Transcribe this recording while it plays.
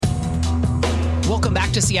Welcome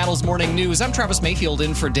back to Seattle's Morning News. I'm Travis Mayfield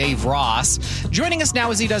in for Dave Ross. Joining us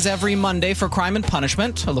now, as he does every Monday, for Crime and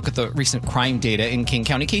Punishment, a look at the recent crime data in King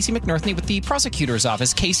County. Casey McNerthney with the prosecutor's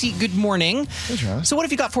office. Casey, good morning. Hey, Travis. So what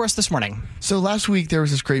have you got for us this morning? So last week, there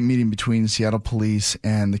was this great meeting between Seattle Police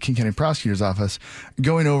and the King County Prosecutor's Office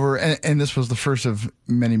going over, and this was the first of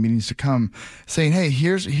many meetings to come, saying, hey,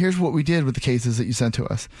 here's what we did with the cases that you sent to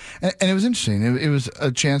us. And it was interesting. It was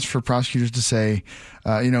a chance for prosecutors to say,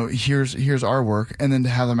 here's our work, and then to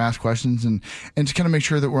have them ask questions and to kind of make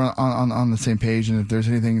sure that we're on the same page. And if there's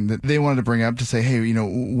anything that they wanted to bring up, to say, hey,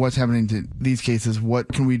 what's happening to these cases?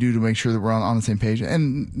 What can we do to make sure that we're on the same page?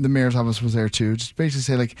 And the mayor's office was there too, just basically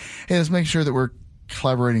say like, hey, let's make sure that we're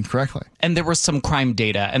collaborating correctly. And there was some crime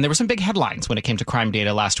data, and there were some big headlines when it came to crime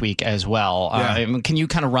data last week as well. Yeah. Can you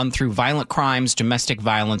kind of run through violent crimes, domestic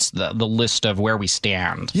violence, the list of where we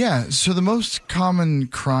stand? Yeah. So the most common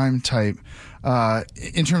crime type,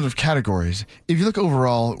 in terms of categories, if you look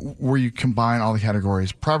overall where you combine all the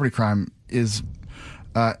categories, property crime is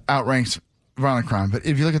outranks violent crime. But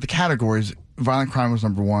if you look at the categories, violent crime was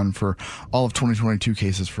number one for all of 2022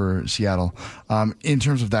 cases for Seattle, in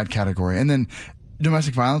terms of that category. And then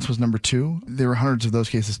domestic violence was number two. There were hundreds of those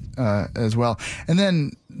cases as well. And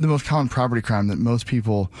then the most common property crime that most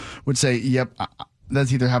people would say, yep,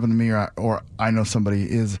 that's either happened to me or I know somebody,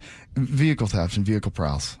 is vehicle theft and vehicle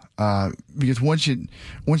prowls. Because once you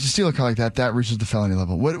steal a car like that reaches the felony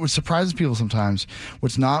level. What surprises people sometimes,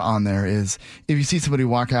 what's not on there, is if you see somebody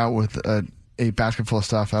walk out with a basket full of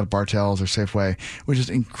stuff out of Bartell's or Safeway, which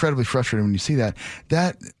is incredibly frustrating when you see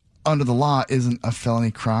that under the law isn't a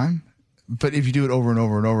felony crime. But if you do it over and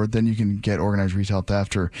over and over, then you can get organized retail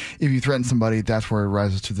theft. Or if you threaten somebody, that's where it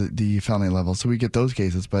rises to the felony level. So we get those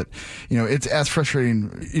cases. But, it's as frustrating,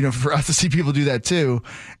 for us to see people do that too.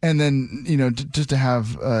 And then, just to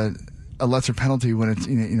have a lesser penalty when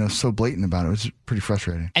it's, so blatant about it. It's pretty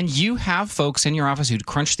frustrating. And you have folks in your office who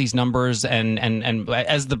crunch these numbers, and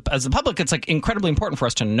as the public, it's like incredibly important for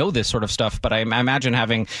us to know this sort of stuff. But I imagine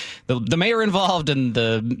having the mayor involved and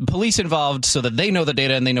the police involved so that they know the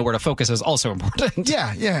data and they know where to focus is also important.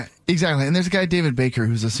 Yeah, exactly. And there's a guy, David Baker,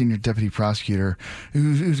 who's a senior deputy prosecutor,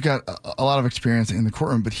 who's got a lot of experience in the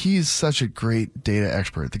courtroom, but he's such a great data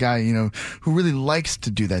expert. The guy, who really likes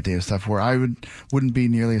to do that data stuff where I wouldn't be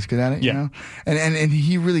nearly as good at it. And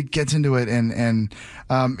he really gets into it, and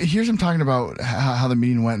here's him talking about how the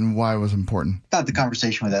meeting went and why it was important. I thought the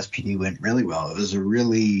conversation with SPD went really well. It was a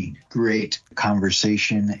really great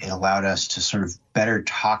conversation. It allowed us to sort of better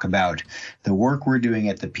talk about the work we're doing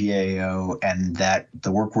at the PAO and that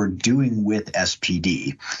the work we're doing with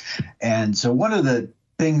SPD. And so one of the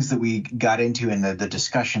things that we got into in the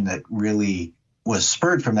discussion that really was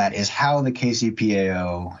spurred from that is how the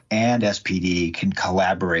KCPAO and SPD can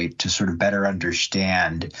collaborate to sort of better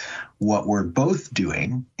understand what we're both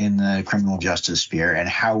doing in the criminal justice sphere and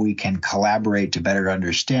how we can collaborate to better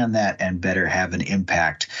understand that and better have an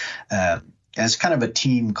impact as kind of a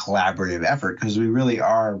team collaborative effort, because we really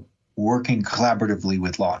are working collaboratively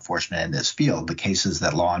with law enforcement in this field. The cases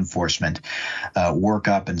that law enforcement work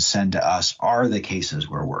up and send to us are the cases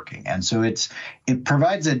we're working. And so it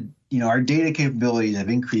provides our data capabilities have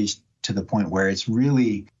increased to the point where it's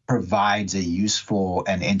really provides a useful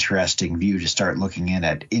and interesting view to start looking in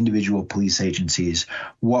at individual police agencies,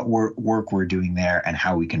 what work we're doing there, and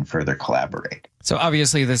how we can further collaborate. So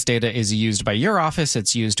obviously this data is used by your office.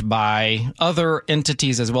 It's used by other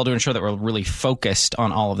entities as well to ensure that we're really focused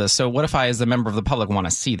on all of this. So what if I, as a member of the public, want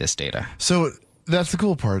to see this data? So that's the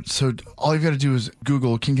cool part. So all you've got to do is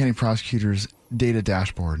Google King County Prosecutors data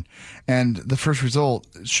dashboard, and the first result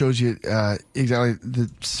shows you exactly the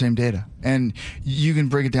same data, and you can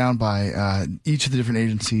break it down by each of the different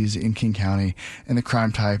agencies in King County and the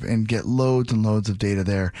crime type and get loads and loads of data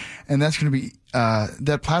there. And that's going to be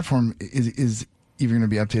that platform is even going to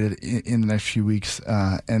be updated in the next few weeks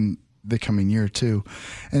and the coming year too.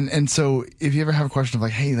 And so if you ever have a question of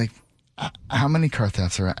like, hey, like, how many car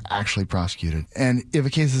thefts are actually prosecuted? And if a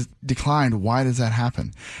case is declined, why does that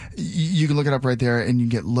happen? You can look it up right there and you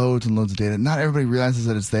get loads and loads of data. Not everybody realizes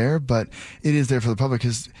that it's there, but it is there for the public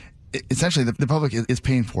because essentially the public is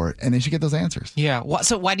paying for it and they should get those answers. Yeah.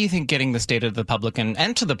 So why do you think getting this data to the public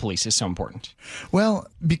and to the police is so important? Well,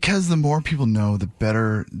 because the more people know, the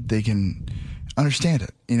better they can understand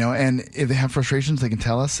it, and if they have frustrations, they can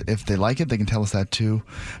tell us. If they like it, they can tell us that too.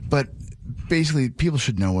 But basically, people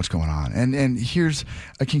should know what's going on. And here's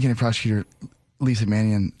a King County prosecutor, Lisa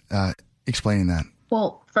Mannion, explaining that.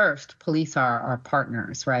 Well, first, police are our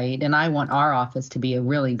partners, right? And I want our office to be a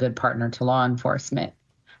really good partner to law enforcement.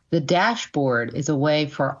 The dashboard is a way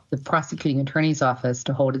for the prosecuting attorney's office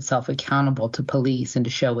to hold itself accountable to police and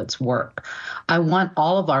to show its work. I want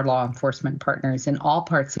all of our law enforcement partners in all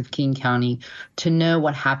parts of King County to know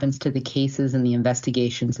what happens to the cases and the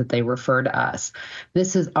investigations that they refer to us.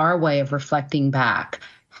 This is our way of reflecting back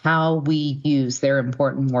how we use their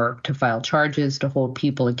important work to file charges, to hold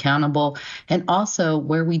people accountable, and also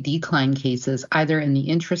where we decline cases, either in the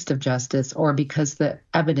interest of justice or because the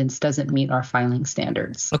evidence doesn't meet our filing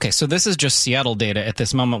standards. Okay, so this is just Seattle data at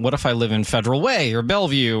this moment. What if I live in Federal Way or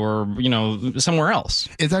Bellevue or, somewhere else?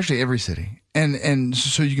 It's actually every city. And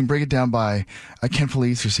so you can break it down by Kent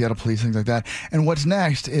Police or Seattle Police, things like that. And what's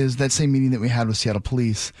next is that same meeting that we had with Seattle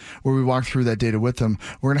Police, where we walked through that data with them.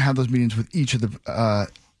 We're going to have those meetings with each of the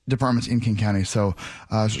departments in King County. So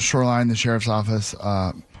Shoreline, the Sheriff's Office,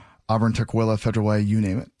 Auburn, Tukwila, Federal Way, you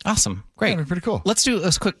name it. Awesome. Great. Yeah, pretty cool. Let's do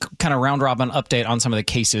a quick kind of round robin update on some of the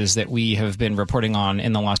cases that we have been reporting on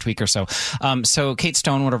in the last week or so. So Kate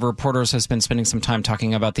Stone, one of our reporters, has been spending some time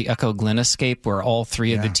talking about the Echo Glen escape, where all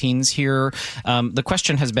three of the teens here. The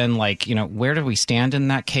question has been where do we stand in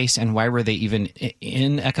that case, and why were they even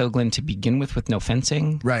in Echo Glen to begin with no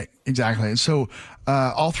fencing? Right. Exactly. So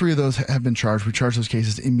all three of those have been charged. We charged those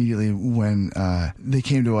cases immediately when they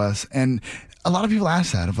came to us. And a lot of people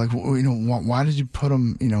ask that, of why did you put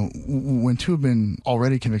them, when two have been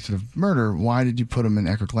already convicted of murder, why did you put them in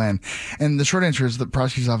Echo Glen? And the short answer is the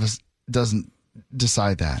prosecutor's office doesn't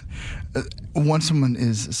decide that. Once someone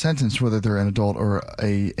is sentenced, whether they're an adult or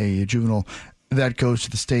a juvenile, that goes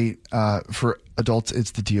to the state. For adults,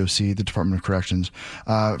 it's the DOC, the Department of Corrections.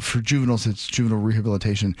 For juveniles, it's juvenile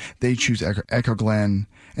rehabilitation. They choose Echo Glen.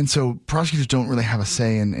 And so prosecutors don't really have a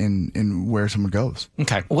say in where someone goes.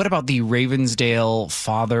 Okay. What about the Ravensdale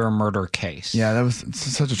father murder case? Yeah, that was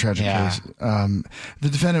such a tragic case. The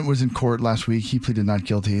defendant was in court last week. He pleaded not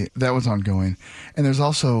guilty. That was ongoing. And there's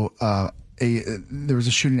also there was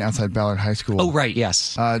a shooting outside Ballard High School. Oh, right,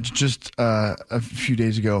 yes. Just a few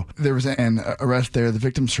days ago. There was an arrest there. The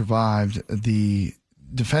victim survived. The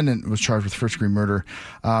defendant was charged with first-degree murder.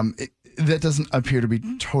 That doesn't appear to be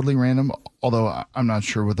totally random, although I'm not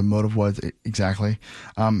sure what the motive was exactly.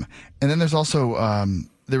 And then there's also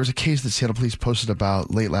there was a case that Seattle Police posted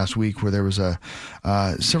about late last week where there was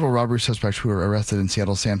several robbery suspects who were arrested in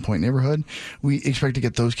Seattle's Sandpoint neighborhood. We expect to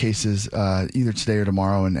get those cases either today or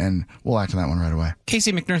tomorrow, and we'll act on that one right away.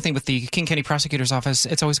 Casey McNerthney with the King County Prosecutor's Office.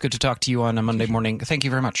 It's always good to talk to you on a Monday morning. Thank you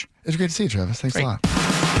very much. It's great to see you, Travis. Thanks a lot.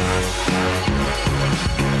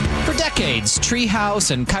 For decades,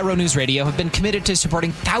 Treehouse and KIRO News Radio have been committed to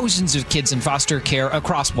supporting thousands of kids in foster care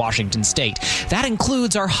across Washington state. That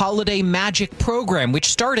includes our Holiday Magic program, which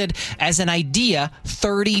started as an idea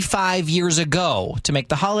 35 years ago to make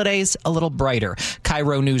the holidays a little brighter.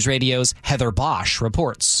 KIRO News Radio's Heather Bosch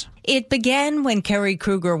reports. It began when Carrie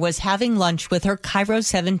Kruger was having lunch with her KIRO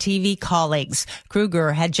 7 TV colleagues.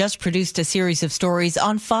 Kruger had just produced a series of stories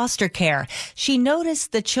on foster care. She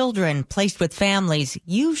noticed the children placed with families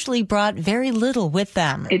usually brought very little with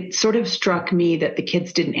them. It sort of struck me that the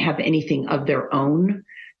kids didn't have anything of their own.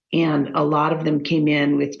 And a lot of them came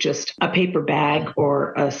in with just a paper bag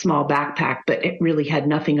or a small backpack, but it really had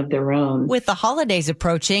nothing of their own. With the holidays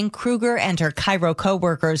approaching, Kruger and her KIRO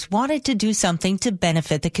coworkers wanted to do something to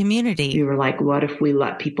benefit the community. We were like, what if we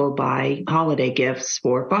let people buy holiday gifts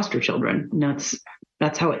for foster children? And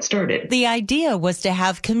that's how it started. The idea was to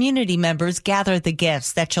have community members gather the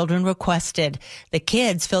gifts that children requested. The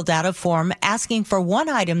kids filled out a form asking for one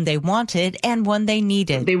item they wanted and one they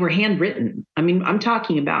needed. They were handwritten. I mean, I'm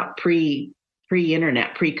talking about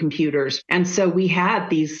pre-internet, pre-computers. And so we had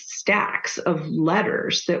these stacks of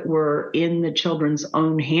letters that were in the children's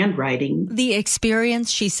own handwriting. The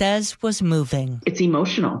experience, she says, was moving. It's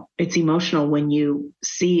emotional. It's emotional when you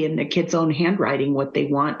see in the kids' own handwriting what they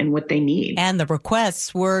want and what they need. And the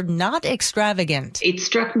requests were not extravagant. It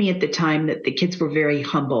struck me at the time that the kids were very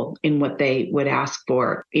humble in what they would ask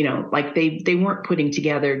for. You know, like they weren't putting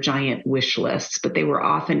together giant wish lists, but they were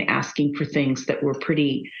often asking for things that were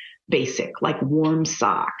pretty basic, like warm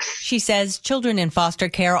socks. She says children in foster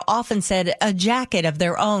care often said a jacket of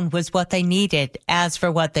their own was what they needed. As for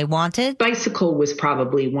what they wanted, bicycle was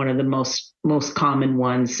probably one of the most common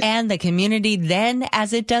ones. And the community then,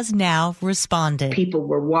 as it does now, responded. People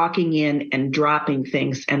were walking in and dropping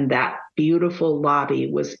things, and that beautiful lobby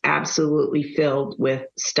was absolutely filled with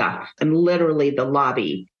stuff. And literally the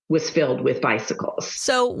lobby was filled with bicycles.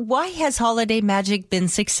 So why has Holiday Magic been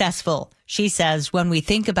successful? She says when we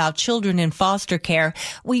think about children in foster care,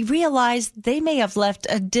 we realize they may have left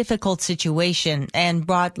a difficult situation and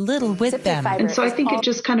brought little with them. And so I think it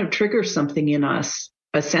just kind of triggers something in us,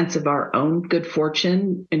 a sense of our own good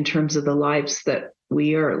fortune in terms of the lives that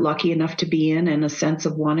we are lucky enough to be in, and a sense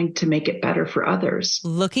of wanting to make it better for others.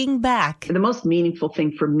 Looking back, the most meaningful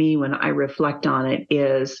thing for me when I reflect on it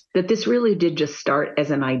is that this really did just start as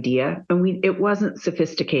an idea, and it wasn't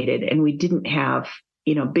sophisticated, and we didn't have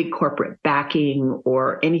big corporate backing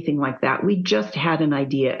or anything like that. We just had an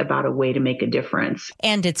idea about a way to make a difference.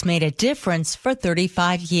 And it's made a difference for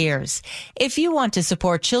 35 years. If you want to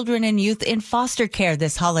support children and youth in foster care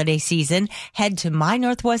this holiday season, head to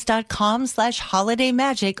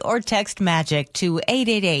mynorthwest.com/holidaymagic or text MAGIC to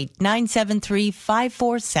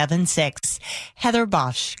 888-973-5476. Heather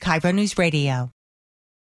Bosch, KIRO News Radio.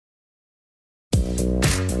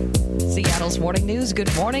 Seattle's Morning News.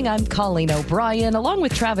 Good morning. I'm Colleen O'Brien, along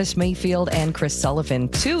with Travis Mayfield and Chris Sullivan,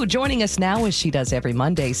 too. Joining us now, as she does every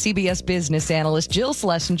Monday, CBS business analyst Jill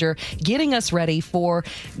Schlesinger, getting us ready for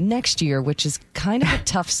next year, which is kind of a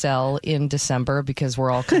tough sell in December because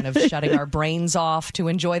we're all kind of shutting our brains off to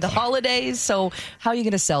enjoy the holidays. So how are you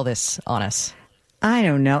going to sell this on us? I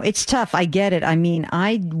don't know. It's tough. I get it. I mean,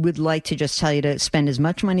 I would like to just tell you to spend as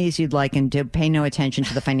much money as you'd like and to pay no attention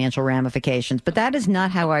to the financial ramifications. But that is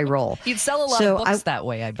not how I roll. You'd sell a lot of books that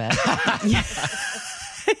way, I bet. Yeah.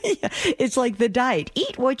 It's like the diet.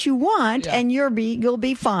 Eat what you want and you'll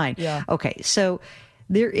be fine. Yeah. Okay. So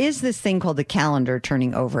there is this thing called the calendar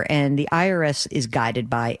turning over, and the IRS is guided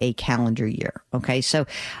by a calendar year. Okay. So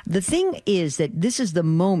the thing is that this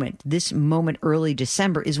moment, early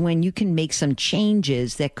December, is when you can make some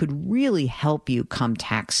changes that could really help you come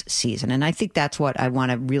tax season. And I think that's what I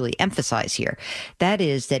want to really emphasize here. That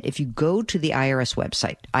is that if you go to the IRS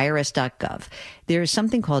website, irs.gov, there is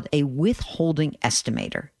something called a withholding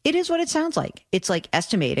estimator. It is what it sounds like. It's like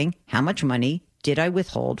estimating how much money did I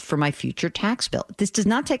withhold for my future tax bill? This does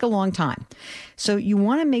not take a long time. So you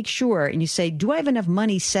want to make sure, and you say, do I have enough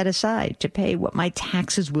money set aside to pay what my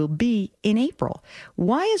taxes will be in April?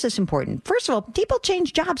 Why is this important? First of all, people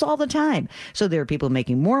change jobs all the time. So there are people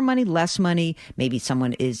making more money, less money. Maybe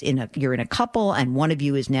someone you're in a couple and one of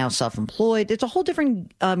you is now self-employed. It's a whole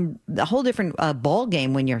different ball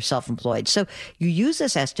game when you're self-employed. So you use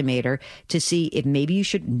this estimator to see if maybe you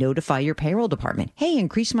should notify your payroll department. Hey,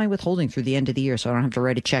 increase my withholding through the end of the year so I don't have to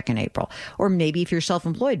write a check in April. Or maybe if you're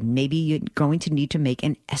self-employed, maybe you're going to need to make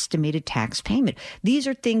an estimated tax payment. These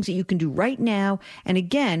are things that you can do right now. And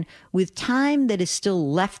again, with time that is still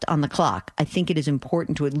left on the clock, I think it is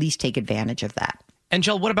important to at least take advantage of that. And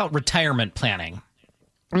Jill, what about retirement planning?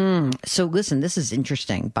 So listen, this is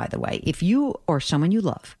interesting, by the way. If you or someone you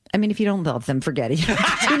love, I mean, if you don't love them, forget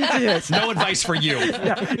it. No advice for you.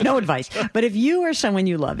 No advice. But if you or someone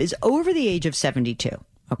you love is over the age of 72,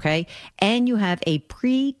 okay, and you have a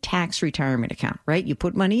pre-tax retirement account, right? You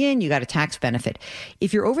put money in, you got a tax benefit.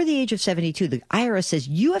 If you're over the age of 72, the IRS says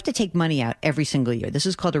you have to take money out every single year. This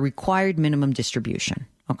is called a required minimum distribution.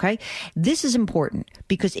 Okay. This is important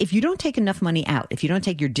because if you don't take enough money out, if you don't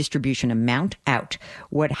take your distribution amount out,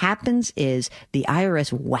 what happens is the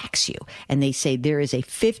IRS whacks you and they say there is a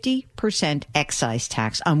 50% excise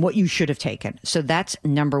tax on what you should have taken. So that's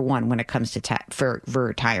number one when it comes to for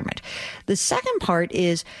retirement. The second part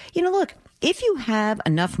is, look, if you have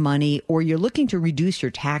enough money or you're looking to reduce your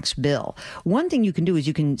tax bill, one thing you can do is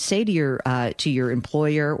you can say to your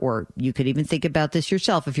employer, or you could even think about this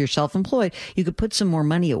yourself. If you're self-employed, you could put some more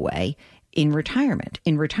money away in retirement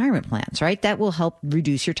plans, right? That will help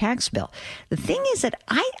reduce your tax bill. The thing is that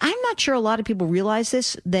I'm not sure a lot of people realize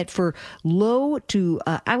this, that for low to,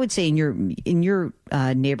 I would say in your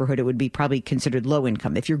neighborhood, it would be probably considered low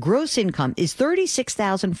income. If your gross income is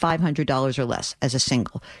 $36,500 or less as a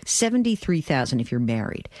single, $73,000 if you're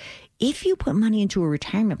married. If you put money into a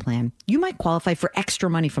retirement plan, you might qualify for extra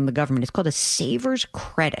money from the government. It's called a saver's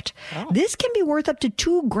credit. Oh. This can be worth up to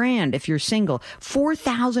 $2,000 if you're single,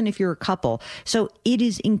 $4,000 if you're a couple. So it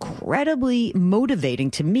is incredibly motivating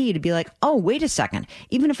to me to be like, oh, wait a second.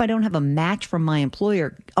 Even if I don't have a match from my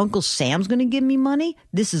employer, Uncle Sam's going to give me money.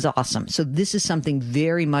 This is awesome. So this is something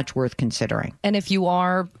very much worth considering. And if you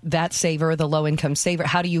are that saver, the low income saver,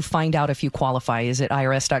 how do you find out if you qualify? Is it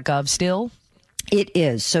irs.gov still? It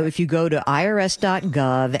is. So if you go to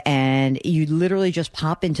irs.gov and you literally just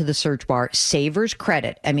pop into the search bar, Savers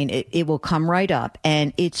Credit, I mean, it will come right up,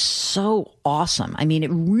 and it's so awesome. I mean, it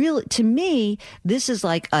really, to me, this is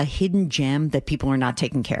like a hidden gem that people are not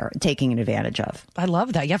taking advantage of. I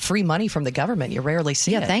love that. You have free money from the government. You rarely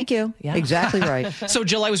see it. Yeah, thank you. Yeah. Exactly right. So,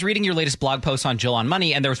 Jill, I was reading your latest blog post on Jill on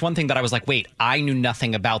Money, and there was one thing that I was like, wait, I knew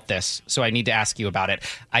nothing about this, so I need to ask you about it.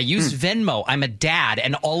 I use Venmo. I'm a dad,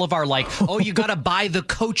 and all of our oh, you got to buy the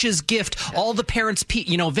coach's gift. All the parents,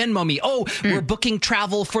 Venmo me. Oh, we're booking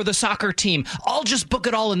travel for the soccer team. I'll just book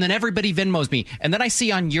it all, and then everybody Venmos me. And then I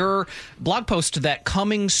see on your blog post that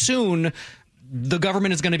coming soon, the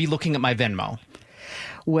government is going to be looking at my Venmo.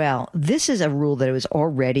 Well, this is a rule that was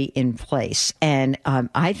already in place. And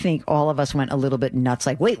I think all of us went a little bit nuts,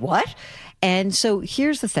 like, wait, what? And so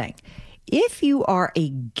here's the thing. If you are a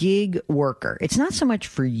gig worker, it's not so much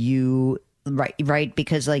for you, right?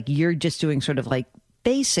 Because like you're just doing sort of like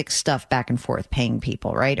basic stuff back and forth, paying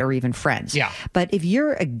people, right? Or even friends. Yeah. But if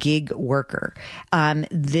you're a gig worker,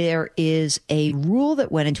 there is a rule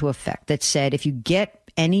that went into effect that said if you get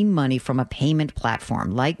any money from a payment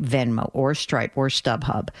platform like Venmo or Stripe or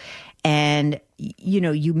StubHub, and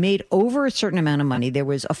you made over a certain amount of money, there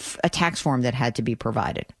was a tax form that had to be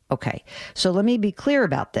provided. Okay. So let me be clear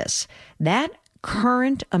about this. That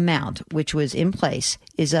current amount, which was in place,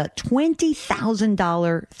 is a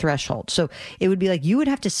 $20,000 threshold. So it would be like you would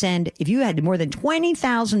have to send, if you had more than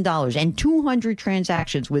 $20,000 and 200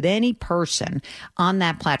 transactions with any person on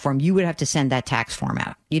that platform, you would have to send that tax form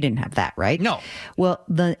out. You didn't have that, right? No. Well,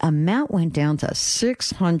 the amount went down to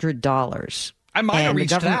 $600. I might have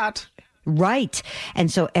reached that. Right.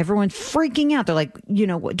 And so everyone's freaking out. They're like,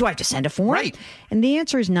 do I have to send a form? Right. And the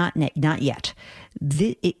answer is not yet.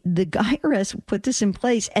 The IRS put this in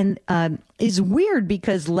place and is weird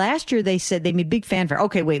because last year they said they made big fanfare.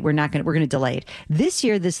 Okay, wait, we're going to delay it. This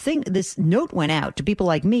year, this note went out to people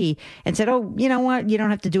like me and said, oh, you know what? You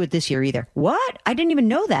don't have to do it this year either. What? I didn't even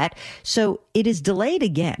know that. So it is delayed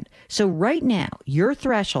again. So right now, your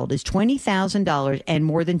threshold is $20,000 and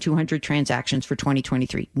more than 200 transactions for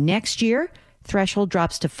 2023. Next year, threshold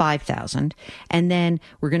drops to $5,000. And then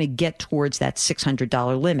we're going to get towards that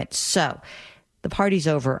 $600 limit. So the party's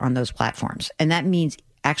over on those platforms. And that means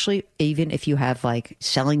actually, even if you have like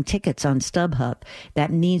selling tickets on StubHub,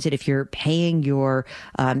 that means that if you're paying your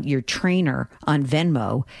trainer on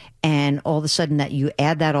Venmo and all of a sudden that you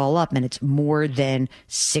add that all up and it's more than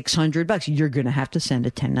 $600, you're going to have to send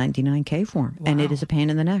a 1099K form. Wow. And it is a pain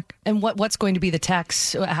in the neck. And what's going to be the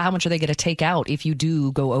tax? How much are they going to take out if you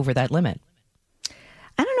do go over that limit?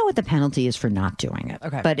 I don't know what the penalty is for not doing it,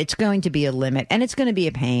 okay. But it's going to be a limit and it's going to be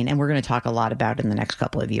a pain. And we're going to talk a lot about it in the next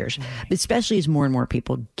couple of years, but especially as more and more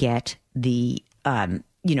people get the,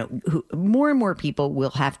 more and more people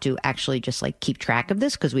will have to actually just like keep track of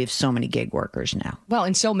this because we have so many gig workers now. Well,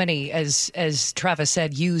 and so many, as Travis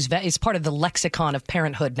said, it's part of the lexicon of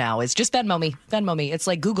parenthood now. It's just Venmo me. It's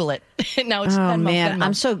like Google it. Now it's Venmo. Man,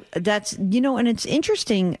 Venmo. That's, and it's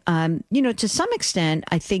interesting, to some extent,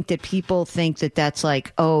 I think that people think that that's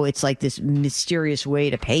like, oh, it's like this mysterious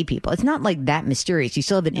way to pay people. It's not like that mysterious. You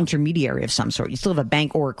still have an intermediary of some sort. You still have a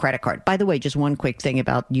bank or a credit card. By the way, just one quick thing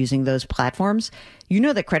about using those platforms. You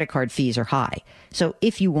know that credit card fees are high. So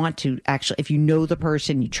if you want to if you know the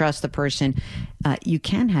person, you trust the person, you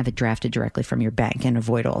can have it drafted directly from your bank and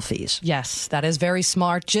avoid all fees. Yes, that is very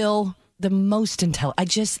smart. Jill, the most intelligent. I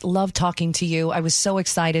just love talking to you. I was so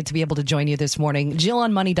excited to be able to join you this morning.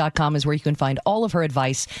 JillOnMoney.com is where you can find all of her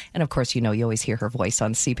advice. And of course, you always hear her voice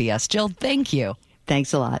on CBS. Jill, thank you.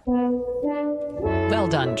 Thanks a lot. Well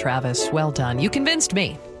done, Travis. Well done. You convinced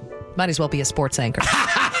me. Might as well be a sports anchor.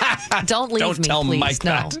 Don't leave me, tell please. Mike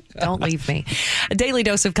that. No, don't leave me. A daily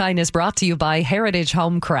dose of kindness brought to you by Heritage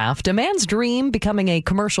Homecraft. A man's dream, becoming a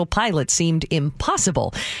commercial pilot, seemed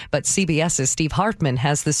impossible. But CBS's Steve Hartman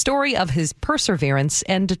has the story of his perseverance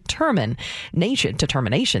and determination,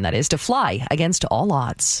 that is, to fly against all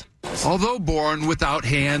odds. Although born without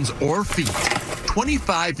hands or feet,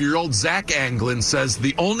 25-year-old Zach Anglin says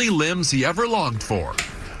the only limbs he ever longed for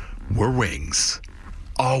were wings.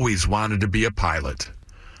 Always wanted to be a pilot.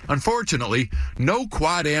 Unfortunately, no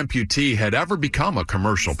quad amputee had ever become a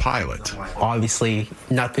commercial pilot. Obviously,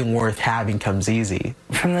 nothing worth having comes easy.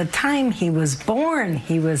 From the time he was born,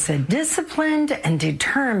 he was a disciplined and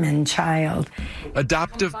determined child.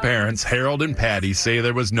 Adoptive parents Harold and Patty say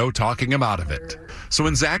there was no talking him out of it. So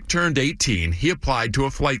when Zach turned 18, he applied to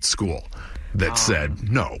a flight school that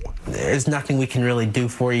said no. There's nothing we can really do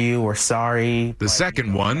for you. We're sorry. The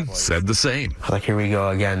second one said the same. Like, here we go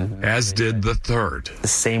again. As did the third. The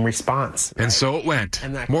same response. And so it went,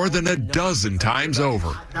 more than a dozen times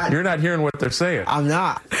over. You're not hearing what they're saying. I'm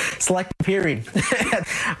not. Selective hearing.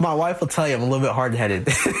 My wife will tell you I'm a little bit hard-headed.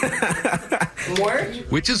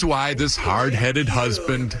 Which is why this hard-headed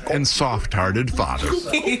husband and soft-hearted father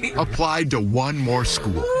applied to one more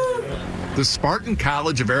school. The Spartan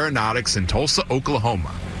College of Aeronautics in Tulsa,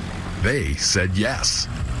 Oklahoma. They said yes,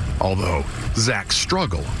 although Zach's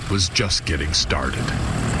struggle was just getting started.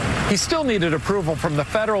 He still needed approval from the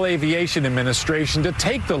Federal Aviation Administration to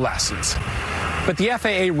take the lessons. But the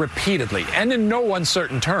FAA repeatedly, and in no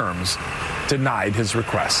uncertain terms, denied his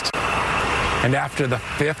request. And after the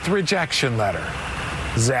fifth rejection letter,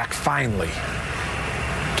 Zach finally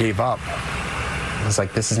gave up. I was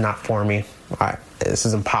like, this is not for me. This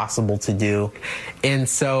is impossible to do. And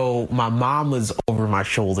so my mom was over my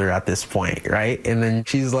shoulder at this point, right? And then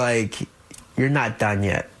she's like, you're not done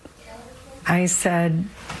yet. I said,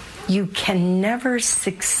 you can never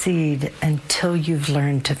succeed until you've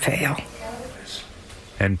learned to fail.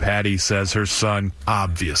 And Patty says her son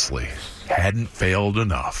obviously hadn't failed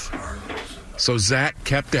enough. So Zach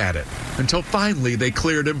kept at it until finally they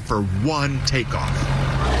cleared him for one takeoff.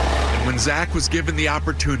 And when Zach was given the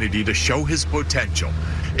opportunity to show his potential,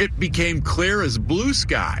 it became clear as blue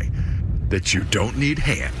sky that you don't need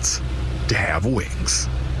hands to have wings.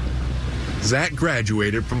 Zach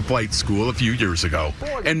graduated from flight school a few years ago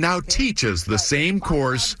and now teaches the same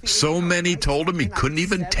course so many told him he couldn't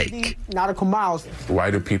even take. Nautical miles. Why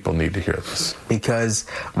do people need to hear this? Because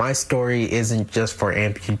my story isn't just for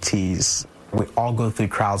amputees. We all go through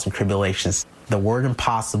trials and tribulations. The word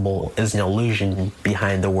impossible is an illusion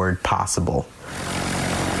behind the word possible.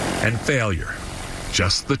 And failure,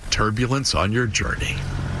 just the turbulence on your journey.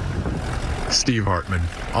 Steve Hartman,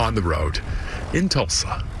 on the road in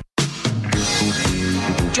Tulsa.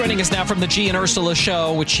 Joining us now from the G and Ursula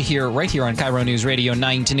show, which you hear right here on KIRO News Radio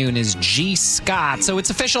 9 to noon, is G. Scott. So it's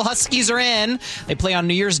official. Huskies are in. They play on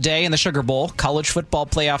New Year's Day in the Sugar Bowl, college football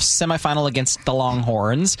playoff semifinal against the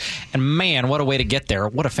Longhorns. And man, what a way to get there.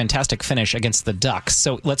 What a fantastic finish against the Ducks.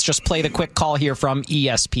 So let's just play the quick call here from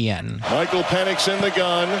ESPN. Michael Penix in the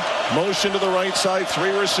gun. Motion to the right side.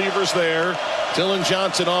 3 receivers there. Dylan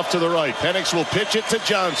Johnson off to the right. Penix will pitch it to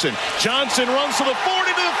Johnson. Johnson runs to the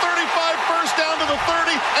 40 to the 35, first down to the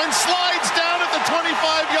 30, and slides down at the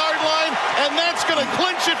 25-yard line, and that's going to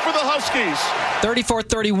clinch it for the Huskies.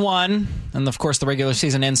 34-31, and of course the regular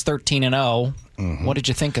season ends 13-0. Mm-hmm. What did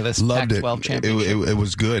you think of this Pac-12 championship? It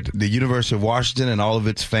was good. The University of Washington and all of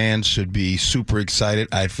its fans should be super excited.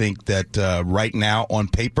 I think that right now, on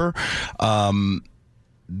paper,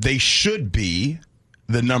 they should be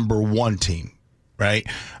the number 1 team. Right,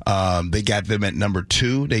 they got them at number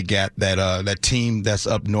 2. They got that team that's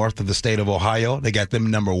up north of the state of Ohio. They got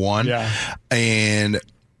them number 1. Yeah. And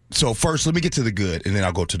so first, let me get to the good, and then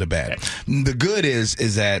I'll go to the bad. Okay. The good is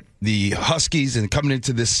that the Huskies, and coming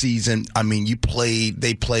into this season, I mean,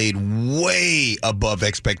 they played way above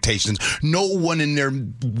expectations. No one in their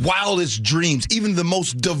wildest dreams, even the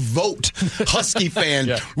most devout Husky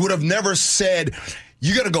fan, would have never said,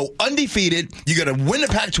 you're going to go undefeated, you're going to win the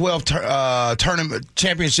Pac-12 tournament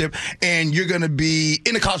championship, and you're going to be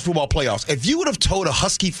in the college football playoffs. If you would have told a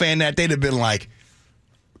Husky fan that, they'd have been like,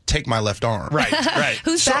 take my left arm. Right.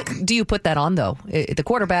 Whose back do you put that on, though? The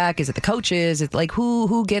quarterback? Is it the coaches? Is it like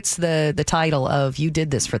who gets the title of you did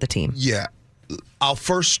this for the team? Yeah. I'll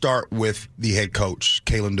first start with the head coach,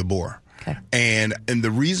 Kalen DeBoer. Okay. And the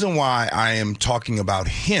reason why I am talking about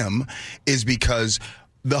him is because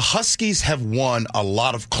the Huskies have won a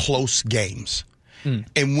lot of close games.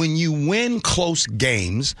 And when you win close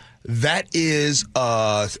games, that is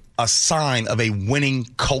a sign of a winning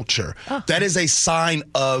culture. That is a sign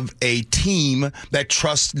of a team that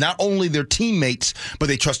trusts not only their teammates, but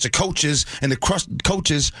they trust the coaches, and the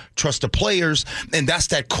coaches trust the players, and that's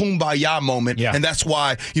that kumbaya moment. Yeah. And that's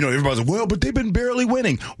why, everybody's like, well, but they've been barely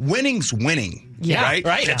winning. Winning's winning. Yeah,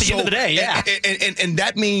 right. At the end of the day, yeah. And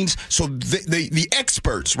that means, so the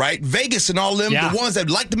experts, right? Vegas and all them, the ones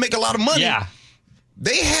that like to make a lot of money. Yeah.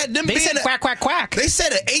 They had them. They said quack, quack, quack. They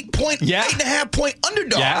said an 8.5 point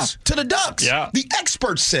underdogs to the Ducks. Yeah. The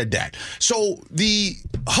experts said that. So the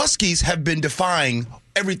Huskies have been defying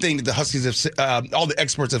everything that the Huskies have said, all the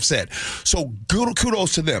experts have said. So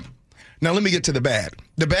kudos to them. Now let me get to the bad.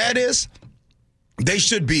 The bad is they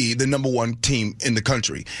should be the number 1 team in the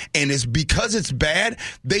country. And it's because it's bad,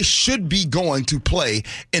 they should be going to play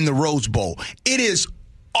in the Rose Bowl. It is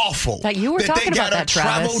awful that you were talking about that,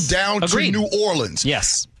 Travis. Travel down to New Orleans.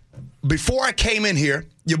 Yes. Before I came in here,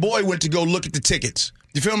 your boy went to go look at the tickets.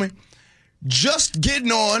 You feel me? Just getting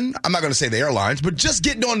on, I'm not going to say the airlines, but just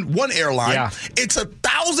getting on one airline, it's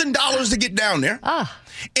 $1,000 to get down there.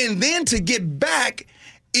 And then to get back,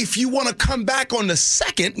 if you want to come back on the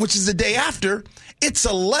 2nd, which is the day after, it's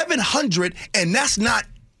 $1,100, and that's not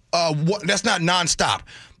nonstop.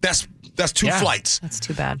 That's 2 flights. That's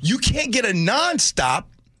too bad. You can't get a nonstop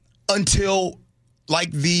until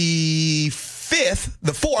like the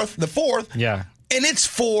 4th. Yeah. And it's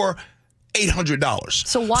for $800.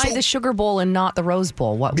 So why the Sugar Bowl and not the Rose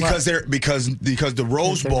Bowl? Because the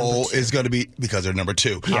Rose Bowl is going to be because they're number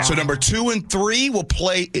 2. Yeah. So number 2 and 3 will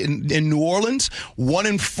play in New Orleans. 1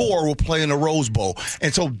 and 4 will play in the Rose Bowl.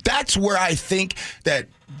 And so that's where I think that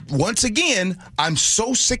once again, I'm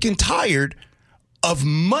so sick and tired of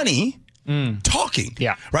money talking.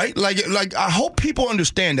 Yeah. Right? Like I hope people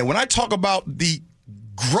understand that when I talk about the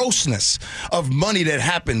grossness of money that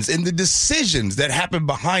happens and the decisions that happen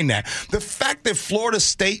behind that. The fact that Florida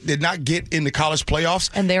State did not get in the college playoffs.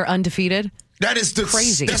 And they're undefeated. That is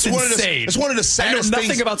crazy. That's insane. It's one of the saddest I know things.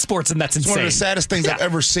 nothing about sports, and that's insane. It's one of the saddest things I've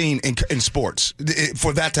ever seen in sports.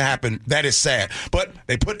 For that to happen, that is sad. But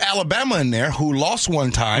they put Alabama in there, who lost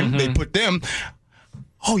one time. They put them.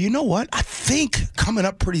 Oh, you know what? I think coming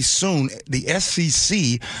up pretty soon, the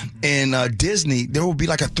SEC and Disney, there will be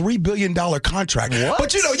like a $3 billion contract. What?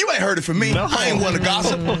 But you ain't heard it from me. No. I ain't one to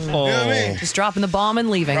gossip. You know what I mean? Just dropping the bomb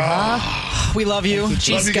and leaving, huh? We love you.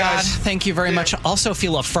 G. Love you Scott, guys. thank you very much. Also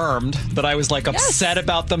feel affirmed that I was upset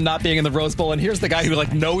about them not being in the Rose Bowl. And here's the guy who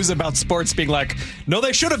knows about sports being like, no,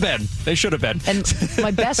 they should have been. They should have been. And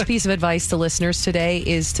my best piece of advice to listeners today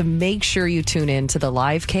is to make sure you tune in to the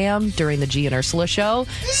live cam during the G and Ursula show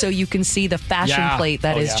so you can see the fashion plate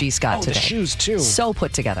that is G. Scott today. The shoes too. So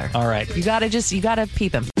put together. All right. You gotta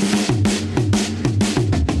peep him.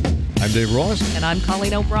 I'm Dave Ross. And I'm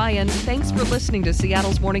Colleen O'Brien. Thanks for listening to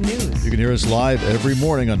Seattle's Morning News. You can hear us live every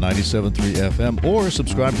morning on 97.3 FM or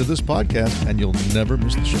subscribe to this podcast and you'll never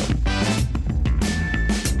miss the show.